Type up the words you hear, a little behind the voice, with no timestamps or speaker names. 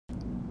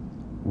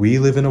We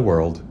live in a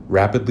world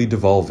rapidly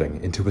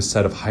devolving into a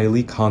set of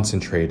highly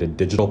concentrated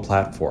digital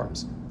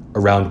platforms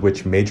around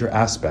which major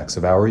aspects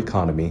of our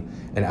economy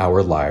and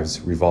our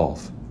lives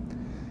revolve.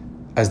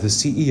 As the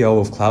CEO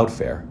of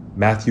Cloudflare,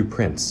 Matthew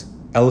Prince,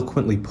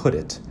 eloquently put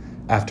it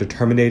after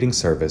terminating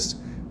service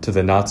to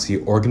the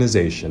Nazi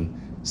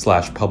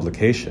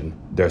organization/publication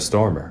Der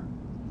Stürmer,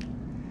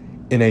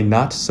 in a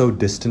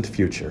not-so-distant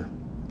future,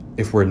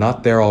 if we're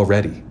not there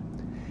already,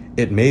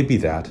 it may be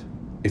that,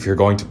 if you're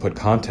going to put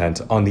content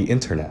on the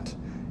internet,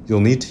 you'll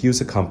need to use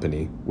a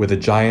company with a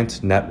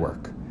giant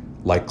network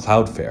like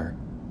Cloudflare,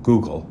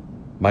 Google,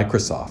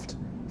 Microsoft,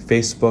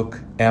 Facebook,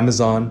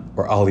 Amazon,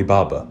 or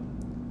Alibaba.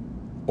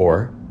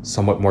 Or,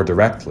 somewhat more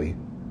directly,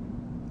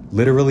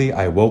 literally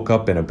I woke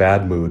up in a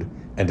bad mood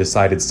and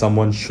decided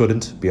someone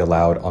shouldn't be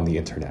allowed on the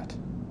internet.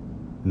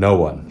 No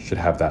one should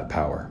have that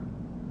power.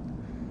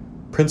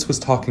 Prince was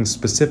talking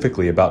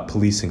specifically about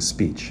policing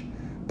speech,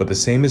 but the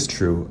same is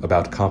true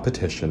about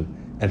competition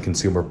and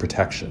consumer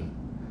protection.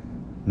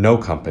 No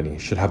company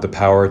should have the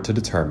power to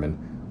determine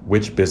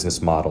which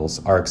business models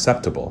are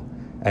acceptable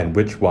and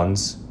which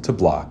ones to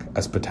block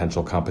as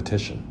potential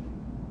competition.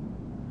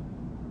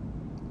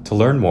 To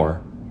learn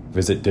more,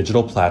 visit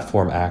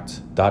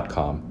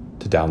digitalplatformact.com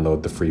to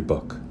download the free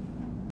book.